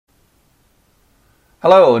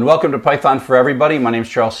Hello and welcome to Python for Everybody. My name is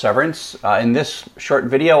Charles Severance. In this short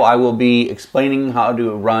video I will be explaining how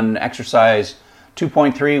to run exercise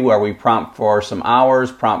 2.3 where we prompt for some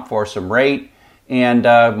hours, prompt for some rate, and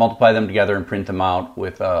multiply them together and print them out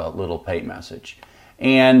with a little pay message.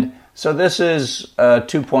 And so this is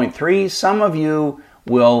 2.3. Some of you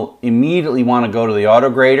will immediately want to go to the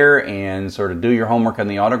AutoGrader and sort of do your homework on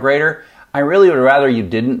the AutoGrader. I really would rather you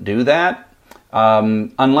didn't do that.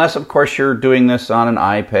 Unless, of course, you're doing this on an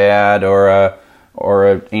iPad or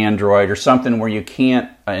an Android or something where you can't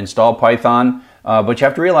install Python. But you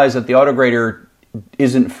have to realize that the AutoGrader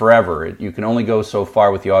isn't forever. You can only go so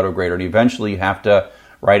far with the AutoGrader, and eventually you have to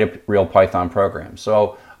write a real Python program.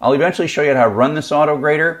 So I'll eventually show you how to run this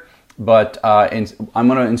AutoGrader, but I'm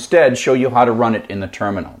going to instead show you how to run it in the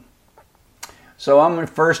terminal. So I'm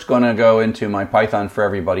first going to go into my Python for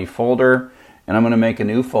Everybody folder, and I'm going to make a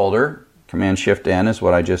new folder. Command-Shift-N is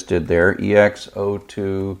what I just did there,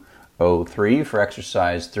 EX0203 for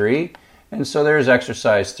exercise 3. And so there's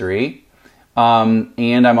exercise 3.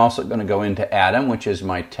 And I'm also going to go into Atom, which is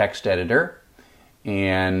my text editor.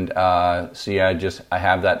 And see, I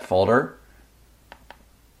have that folder.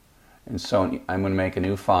 And so I'm going to make a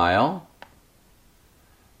new file.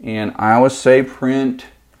 And I always say print,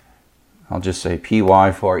 I'll just say py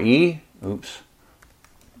for E. Oops.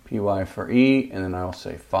 Py for E, and then I'll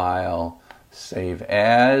say file, save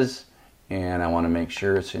as, and I want to make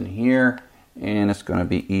sure it's in here, and it's going to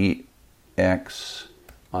be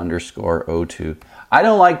EX_02. I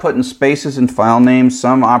don't like putting spaces in file names.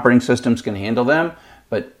 Some operating systems can handle them,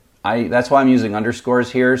 but that's why I'm using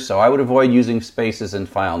underscores here, so I would avoid using spaces in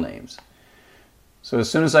file names. So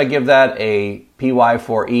as soon as I give that a py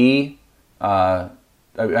for E, as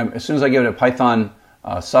soon as I give it a Python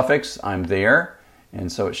suffix, I'm there. And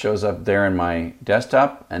so it shows up there in my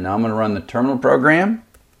desktop. And now I'm going to run the terminal program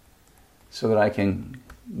so that I can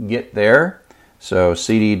get there. So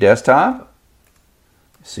cd desktop,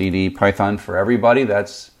 cd Python for Everybody.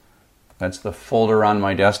 That's the folder on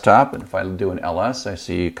my desktop. And if I do an ls, I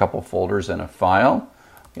see a couple folders and a file.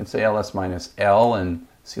 I can say ls-l and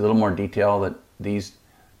see a little more detail that these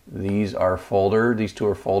are these two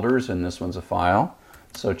are folders, and this one's a file.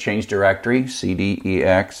 So change directory, cd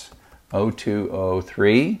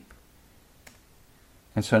EX0203,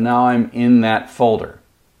 and so now I'm in that folder.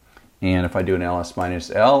 And if I do an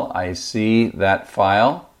ls-l, I see that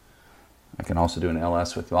file. I can also do an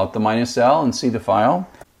ls without the -l and see the file.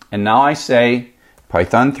 And now I say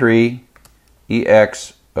Python 3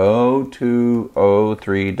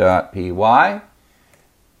 EX0203.py,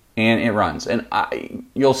 and it runs. And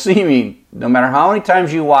you'll see me, no matter how many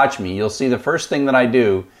times you watch me, you'll see the first thing that I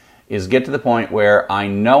do is get to the point where I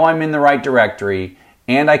know I'm in the right directory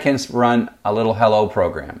and I can run a little hello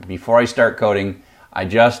program. Before I start coding, I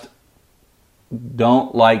just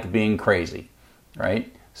don't like being crazy, right?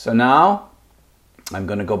 So now I'm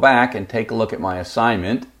going to go back and take a look at my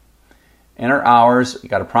assignment. Enter hours, you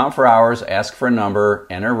got to prompt for hours, ask for a number,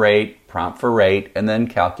 enter rate, prompt for rate, and then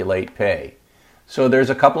calculate pay. So there's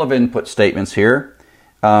a couple of input statements here.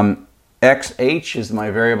 XH is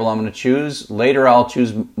my variable I'm going to choose. Later I'll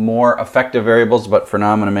choose more effective variables, but for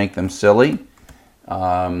now I'm going to make them silly.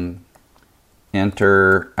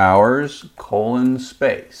 Enter hours,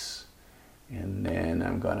 space. And then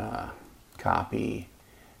I'm going to copy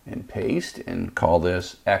and paste and call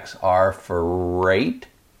this XR for rate.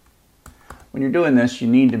 When you're doing this, you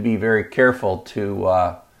need to be very careful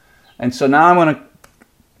to... and so now I'm going to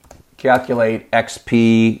calculate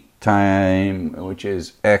XP time, which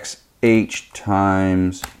is XH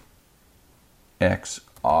times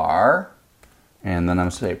XR, and then I'm going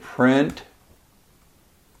to say print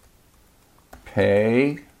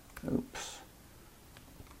pay. Oops.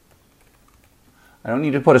 I don't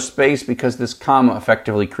need to put a space because this comma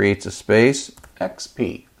effectively creates a space.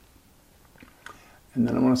 XP. And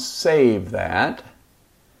then I'm going to save that,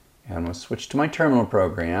 and I'm going to switch to my terminal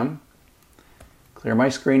program, clear my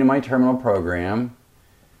screen in my terminal program,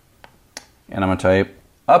 and I'm going to type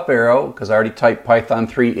up arrow, because I already typed Python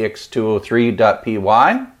 3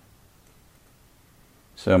 EX203.py.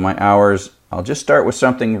 So my hours, I'll just start with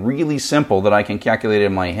something really simple that I can calculate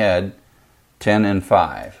in my head, 10 and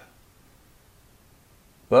 5.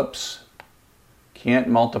 Whoops. Can't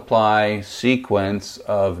multiply sequence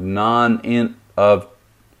of non-int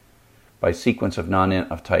by sequence of non-int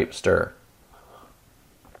of type stir.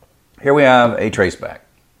 Here we have a traceback.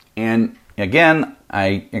 And again,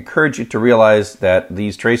 I encourage you to realize that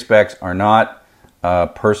these tracebacks are not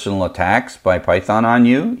personal attacks by Python on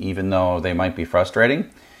you, even though they might be frustrating.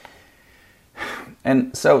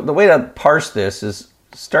 And so the way to parse this is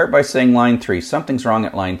start by saying line 3. Something's wrong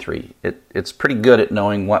at line 3. It's pretty good at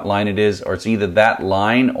knowing what line it is, or it's either that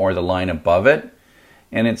line or the line above it.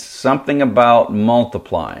 And it's something about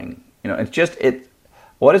multiplying. You know,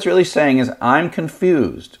 what it's really saying is, I'm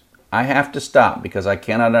confused. I have to stop because I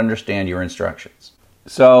cannot understand your instructions.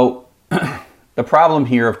 So the problem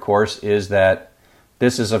here, of course, is that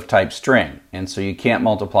this is of type string. And so you can't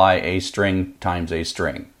multiply a string times a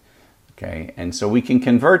string. Okay, and so we can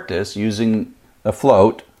convert this using the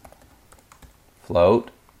float. So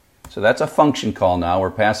that's a function call now.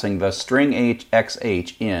 We're passing the string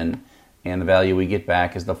xh in, and the value we get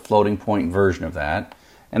back is the floating point version of that.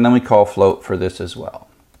 And then we call float for this as well.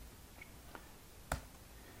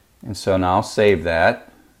 And so now I'll save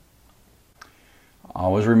that.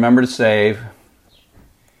 Always remember to save.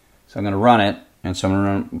 So I'm going to run it, and so I'm going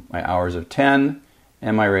to run my hours of 10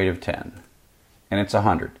 and my rate of 10. And it's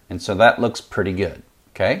 100. And so that looks pretty good.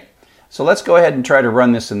 Okay? So let's go ahead and try to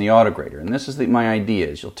run this in the AutoGrader. And this is my idea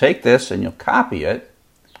is you'll take this and you'll copy it,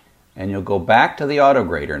 and you'll go back to the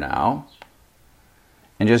AutoGrader now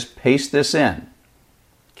and just paste this in.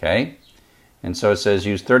 Okay? And so it says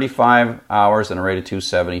use 35 hours and a rate of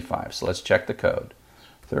 275. So let's check the code.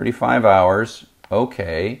 35 hours,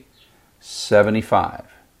 okay, 75.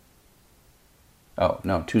 Oh,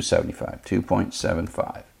 no, 275,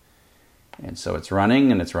 2.75. And so it's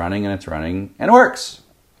running, and it's running, and it's running, and it works.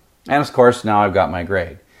 And of course, now I've got my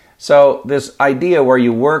grade. So this idea where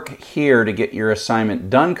you work here to get your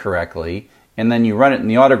assignment done correctly, and then you run it in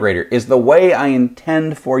the AutoGrader, is the way I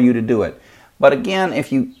intend for you to do it. But again,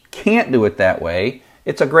 if you can't do it that way,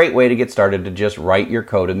 it's a great way to get started to just write your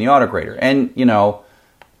code in the AutoGrader. And, you know,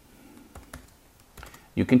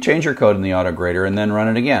 you can change your code in the AutoGrader and then run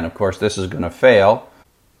it again. Of course, this is going to fail.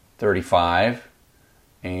 35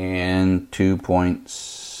 and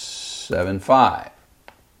 2.75.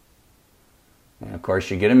 And of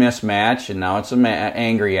course, you get a mismatch, and now it's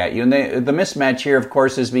angry at you. And the mismatch here, of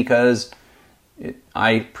course, is because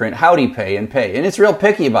I print howdy pay and pay. And it's real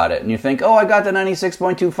picky about it. And you think, oh, I got the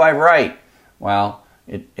 96.25 right. Well,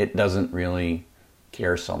 it doesn't really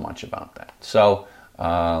care so much about that. So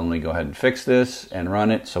let me go ahead and fix this and run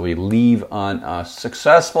it so we leave on a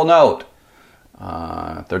successful note.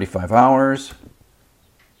 35 hours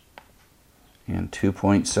and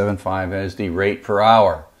 2.75 as the rate per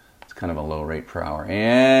hour. Kind of a low rate per hour,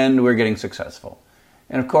 and we're getting successful.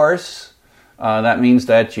 And of course, that means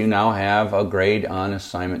that you now have a grade on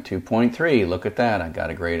assignment 2.3. Look at that, I got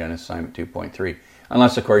a grade on assignment 2.3.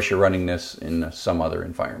 Unless, of course, you're running this in some other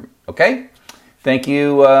environment. Okay? Thank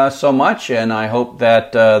you so much, and I hope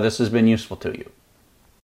that this has been useful to you.